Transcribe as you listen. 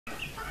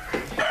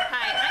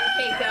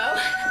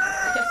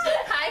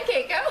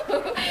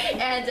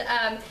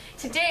And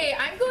today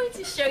I'm going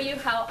to show you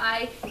how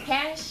I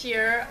hand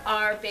shear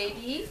our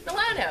baby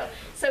Milano.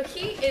 So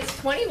he is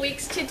 20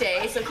 weeks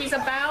today, so he's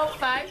about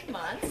 5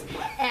 months.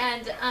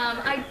 And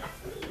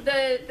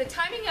the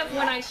timing of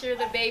when I shear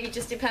the baby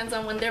just depends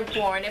on when they're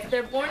born. If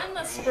they're born in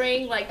the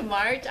spring, like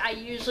March, I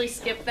usually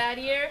skip that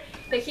year.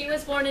 But he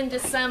was born in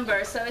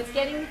December, so it's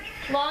getting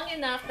long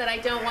enough that I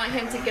don't want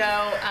him to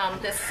go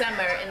this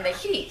summer in the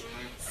heat.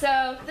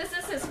 So this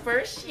is his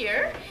first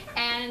year,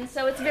 and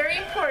so it's very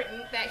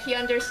important that he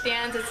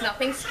understands it's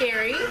nothing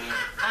scary,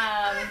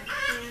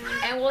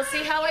 and we'll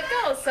see how it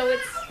goes. So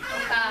it's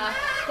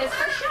his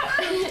first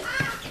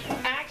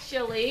shot.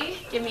 Actually,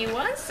 give me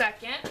 1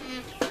 second.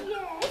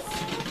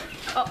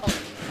 Yes. Uh-oh,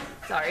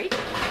 sorry.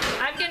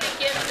 I'm going to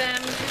give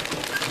them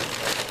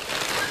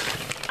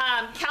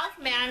Calf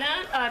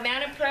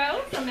Mana Pro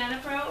from Mana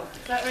Pro.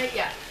 Is that right?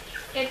 Yeah.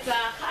 It's a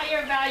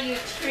higher value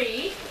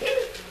treat.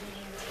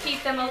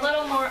 Keep them a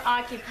little more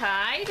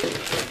occupied.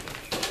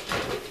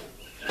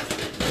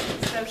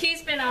 So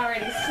he's been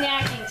already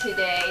snacking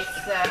today,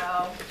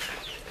 so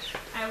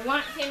I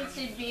want him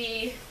to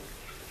be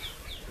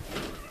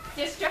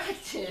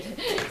distracted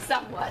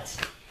somewhat.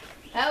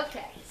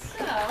 Okay,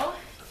 so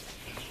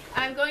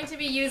I'm going to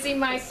be using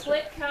my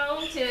split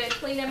comb to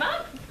clean him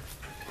up.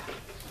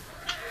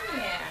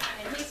 Yeah,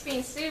 and he's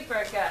been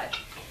super good.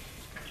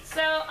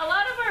 So a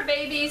lot of our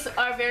babies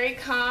are very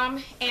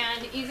calm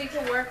and easy to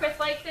work with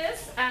like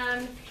this.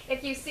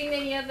 If you've seen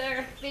any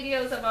other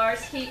videos of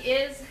ours, he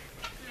is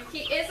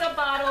a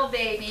bottle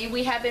baby.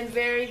 We have been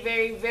very,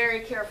 very, very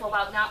careful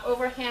about not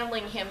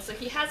overhandling him. So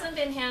he hasn't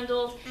been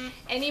handled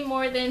any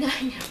more than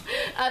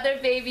other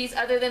babies,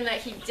 other than that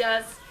he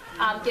does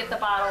get the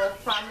bottle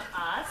from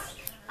us.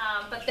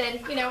 But then,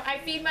 you know, I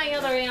feed my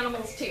other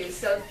animals too,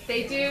 so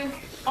they do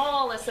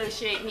all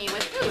associate me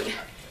with food.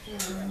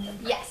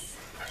 Yes.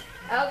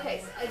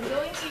 Okay, so I'm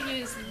going to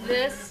use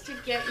this to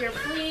get your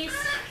fleece.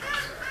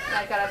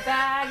 I've got a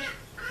bag.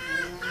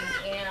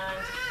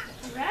 And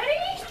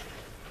ready?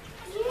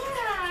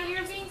 Yeah,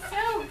 you're being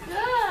so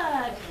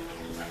good.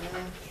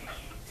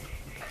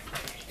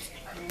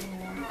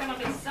 It's gonna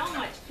be so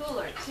much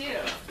cooler too.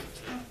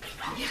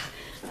 Yeah.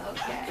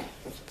 Okay.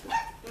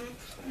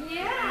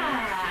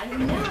 Yeah, I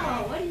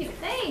know. What do you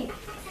think?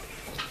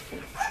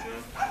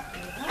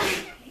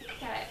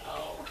 Okay.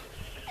 Oh,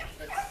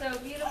 it's so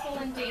beautiful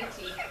and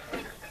dainty.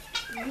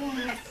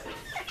 Yes,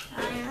 I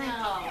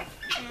know.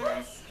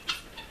 Yes.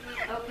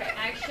 Okay,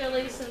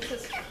 actually, since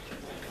this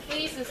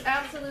fleece is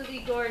absolutely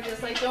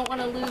gorgeous, I don't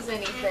want to lose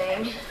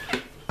anything.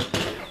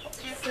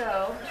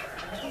 So,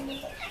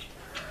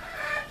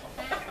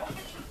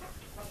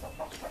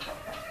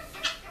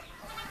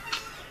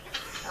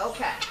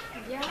 okay.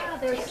 Yeah,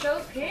 they're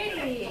so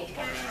pretty.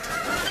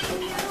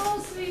 Oh,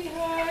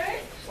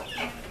 sweetheart.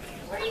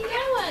 Where are you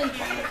going?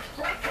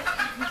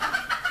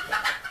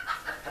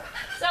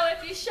 So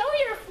if you show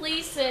your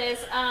fleeces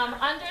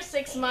under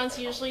 6 months,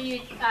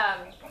 usually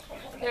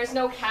there's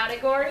no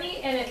category,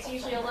 and it's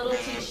usually a little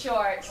too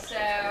short. So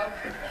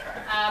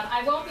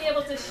I won't be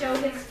able to show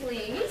his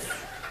fleece.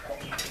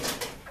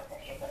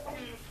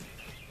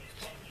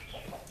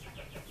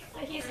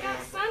 But he's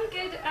got some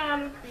good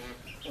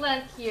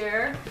length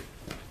here.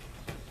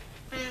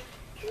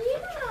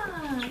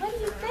 Yeah, what do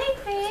you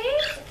think,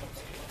 babe?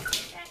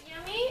 Is that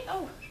yummy?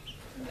 Oh,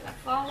 I'm gonna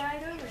fall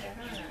right over there,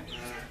 huh?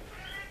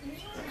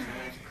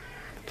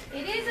 Yeah.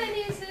 It is a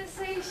new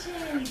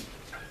sensation.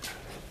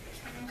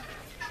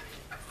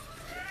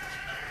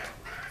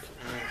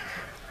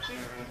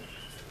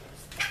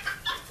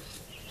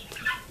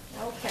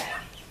 Okay.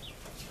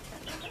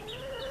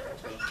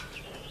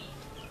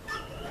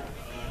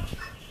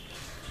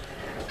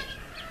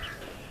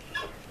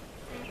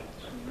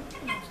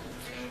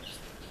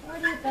 What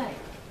do you think?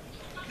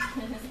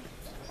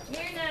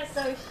 You're not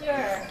so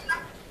sure.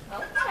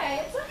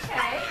 Okay, it's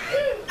okay.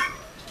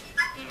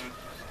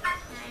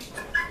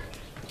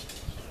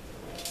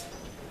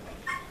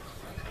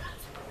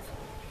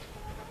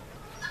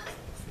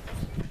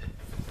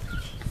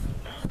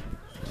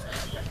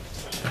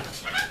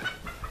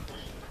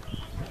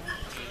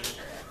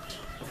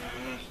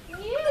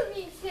 You're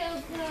being so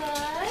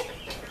good.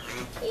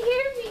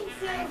 You're being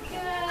so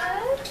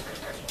good.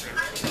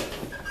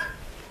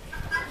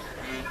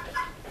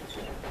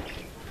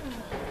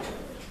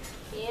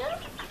 Yeah?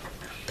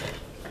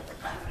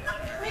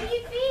 What do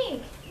you think?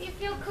 You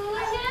feel cooler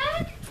now?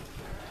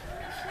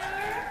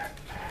 Sure?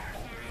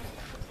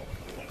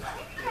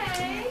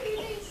 Okay, you're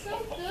doing so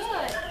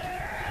good.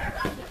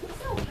 I'm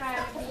so proud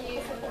of you.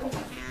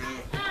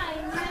 I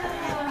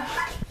know.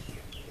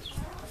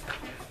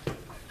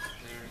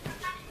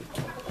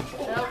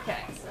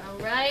 Okay, so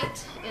right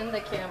in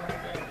the camera.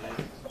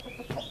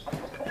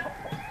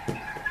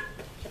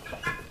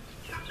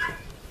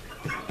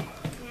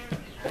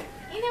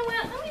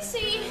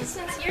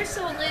 Since you're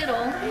so little,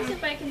 let me see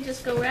if I can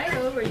just go right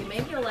over you.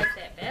 Maybe you'll like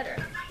that better.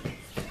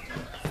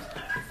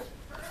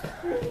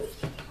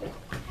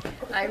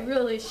 I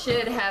really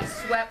should have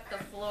swept the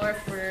floor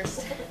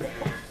first.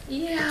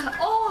 Yeah,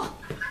 oh!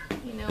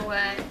 You know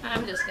what?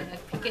 I'm just gonna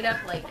pick it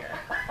up later.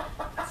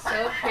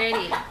 So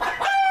pretty.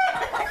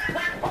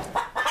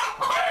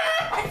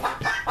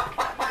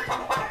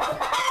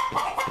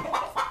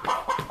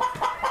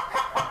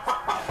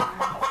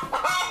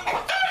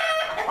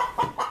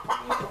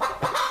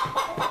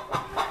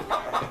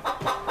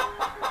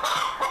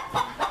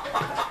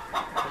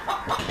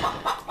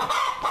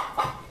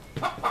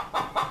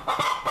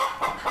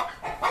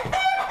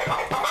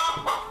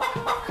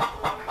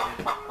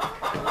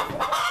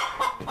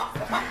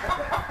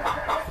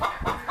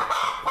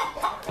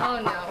 Oh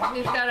no,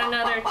 we've got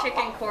another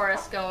chicken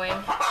chorus going.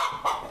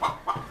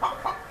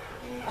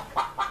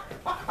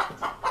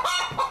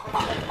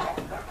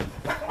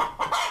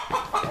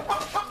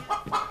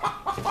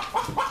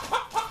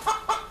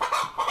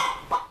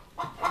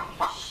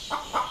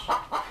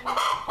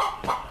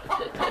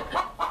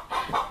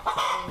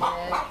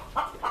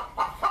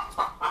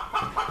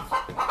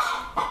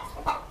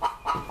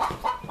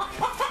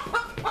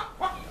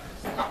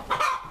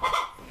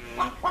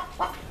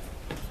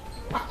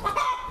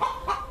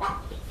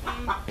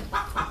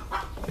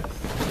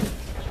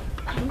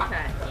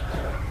 Okay.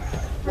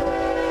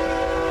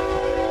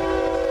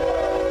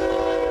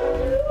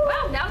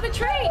 Wow, now the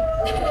train.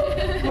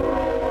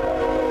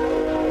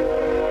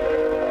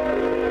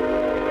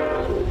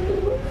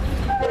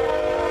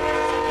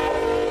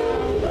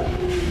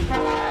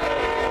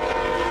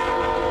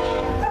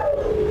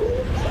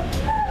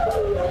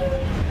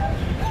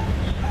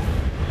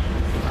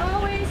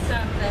 Always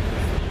something.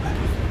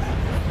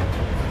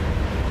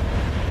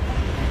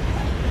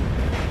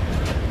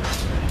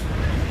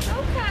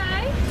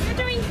 Okay, you're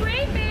doing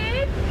great,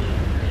 babe.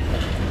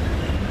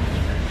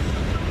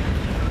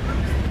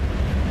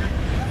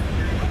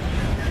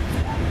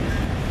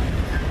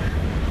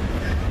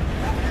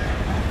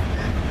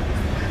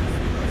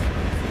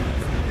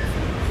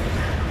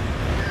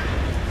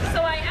 So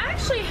I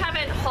actually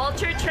haven't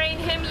halter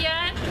trained him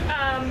yet,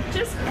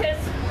 just because,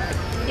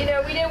 you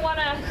know, we didn't want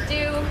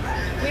to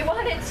we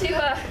wanted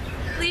to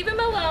leave him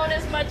alone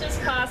as much as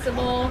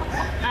possible.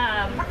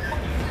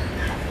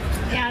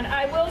 And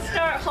I will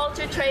start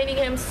halter training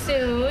him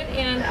soon,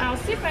 and I'll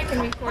see if I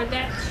can record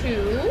that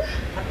too.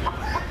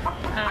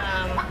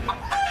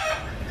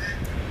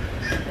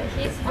 But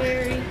he's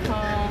very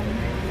calm.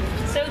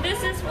 So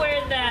this is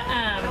where the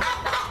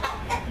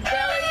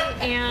belly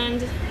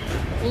and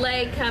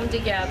leg come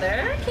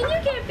together. Can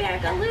you get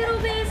back a little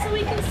bit so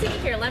we can see?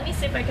 Here, let me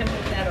see if I can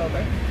move that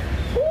over.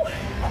 Whew,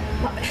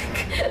 my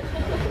back.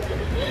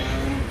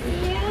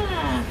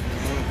 Yeah,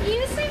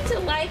 you seem to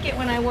like it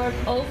when I work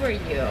over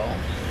you.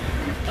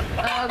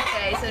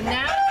 Okay, so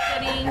now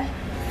getting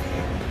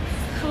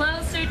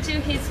closer to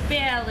his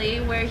belly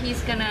where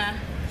he's gonna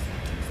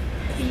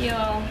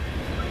feel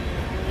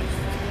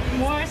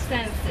more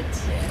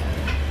sensitive.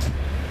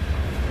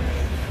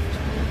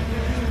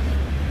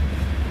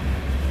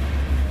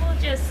 We'll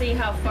just see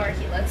how far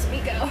he lets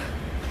me go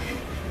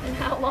and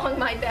how long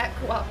my back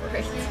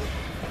cooperates.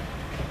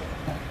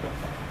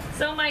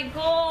 So my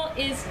goal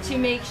is to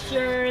make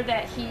sure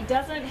that he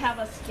doesn't have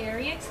a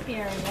scary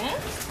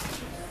experience.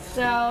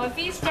 So if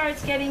he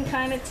starts getting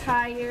kind of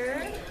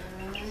tired,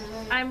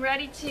 I'm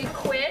ready to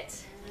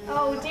quit.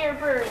 Oh, dear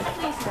bird,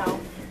 please no.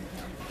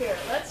 Here,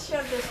 let's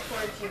shove this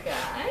towards you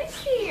guys.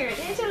 Here,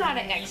 there's a lot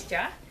of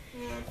extra.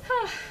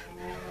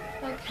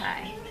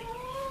 Okay.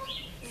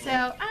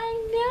 So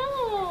I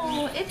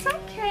know, it's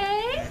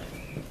okay.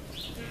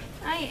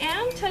 I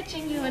am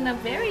touching you in a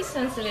very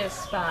sensitive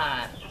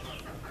spot.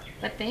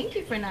 But thank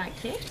you for not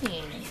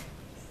kicking.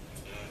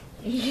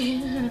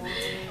 Yeah.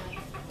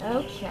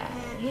 Okay,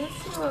 let's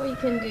see what we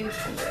can do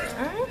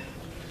here.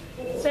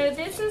 So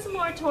this is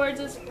more towards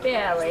his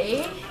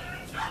belly.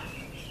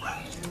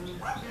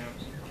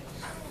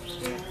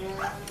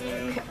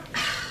 Okay.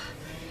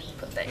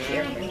 Put that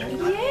here.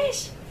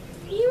 Yes,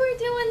 you were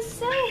doing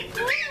so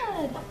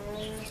good.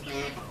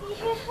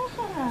 Yeah.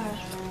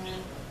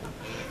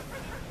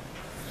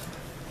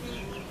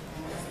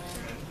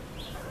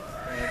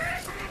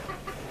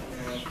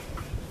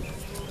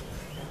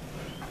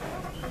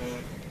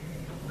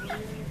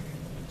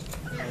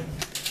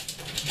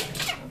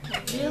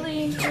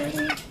 Really?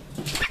 That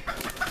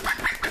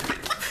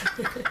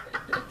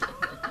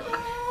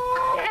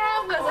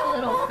was a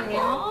little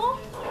fail.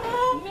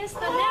 Missed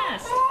the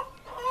nest.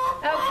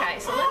 Okay,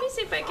 so let me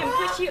see if I can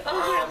push you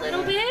over a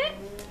little bit.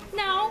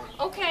 No?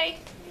 Okay.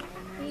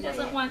 He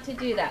doesn't want to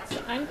do that,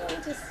 so I'm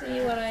going to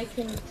see what I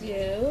can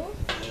do.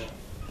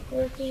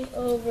 Working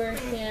over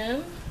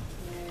him.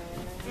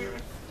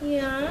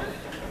 Yeah.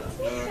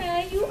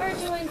 Okay, you are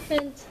doing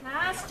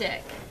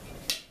fantastic.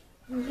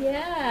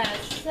 Yeah,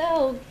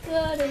 so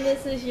good, and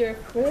this is your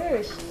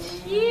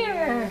first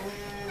shear.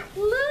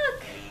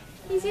 Look,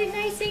 is it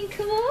nice and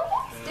cool?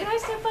 Did I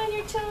step on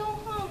your toe?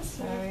 Oh, I'm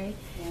sorry.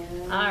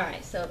 All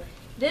right, so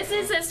this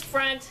is his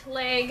front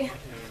leg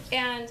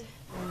and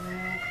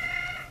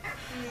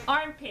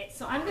armpit.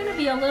 So I'm gonna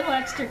be a little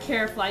extra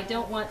careful. I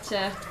don't want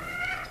to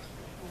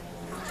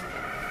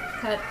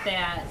cut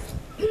that.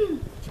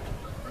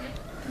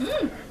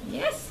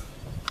 Yes.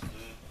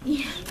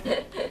 Yeah.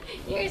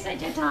 You're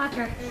such a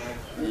talker.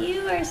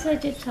 You are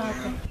such a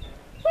talker.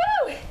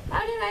 Woo!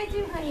 I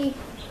do, honey?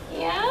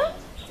 Yeah?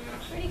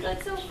 Pretty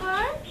good so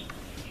far?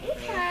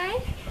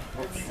 Okay.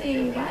 Let's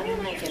see. Why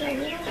don't I get a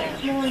little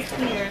bit more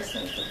here so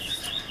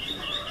it's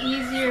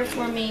easier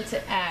for me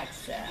to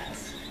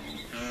access?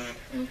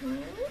 Mm-hmm.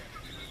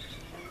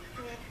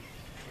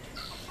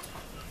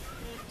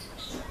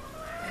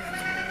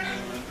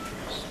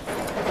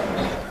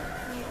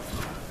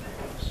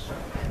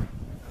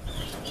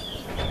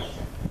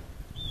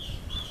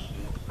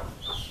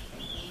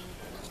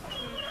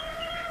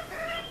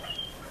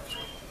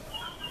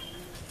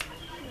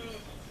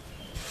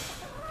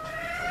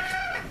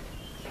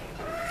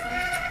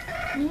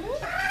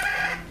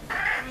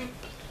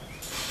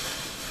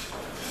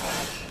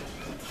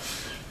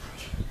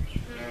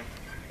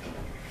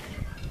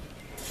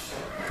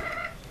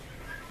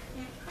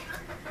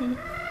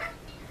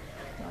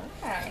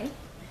 Okay.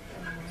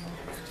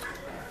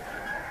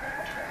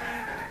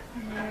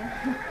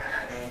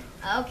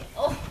 Okay.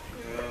 Oh.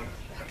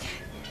 Okay.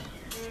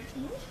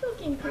 He's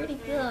looking pretty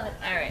good.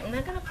 All right. I'm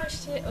not gonna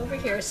push it over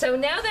here. So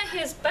now that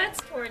his butt's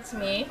towards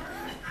me,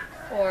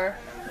 or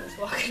he's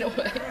walking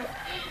away.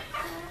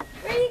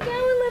 Where you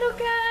going, little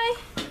guy?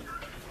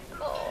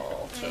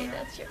 Oh, okay.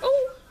 That's your.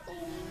 Oh.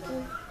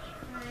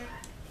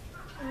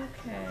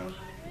 Okay.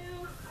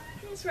 Well,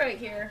 he's right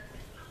here.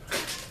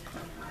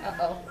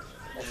 Uh-oh.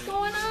 What's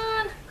going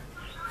on?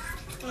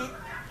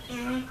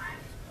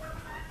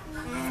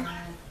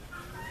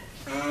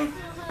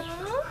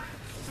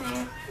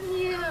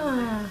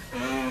 Yeah.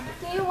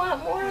 Do you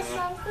want more of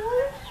something?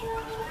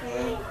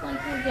 Like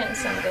you're getting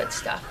some good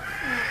stuff.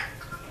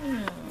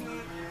 Where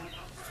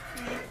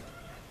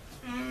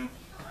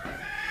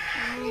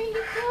are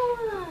you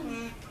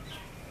going?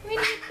 What do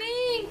you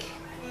think?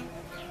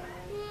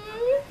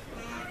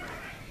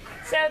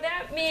 So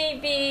that may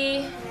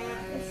be,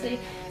 let's see.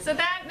 So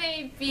that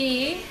may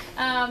be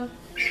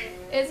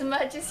as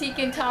much as he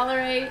can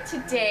tolerate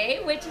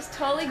today, which is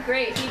totally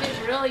great. He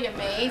did really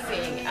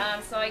amazing.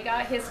 So I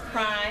got his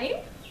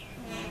prime.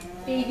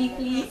 Baby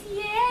fleece.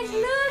 Yes,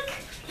 look!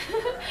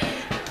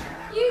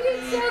 You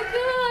did so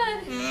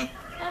good!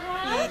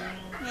 Uh-huh.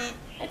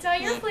 That's all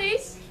your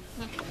fleece.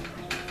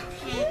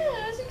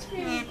 Yeah, this looks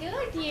pretty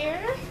good, dear.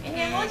 And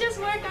then we'll just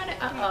work on it.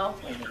 Uh-oh,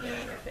 what did you get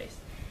on your face?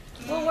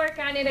 We'll work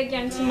on it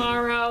again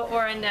tomorrow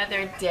or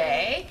another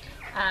day.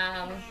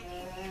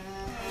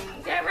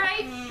 Is that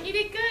right? You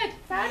did good.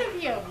 Proud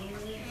of you.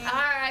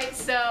 All right,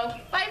 so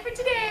bye for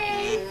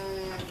today.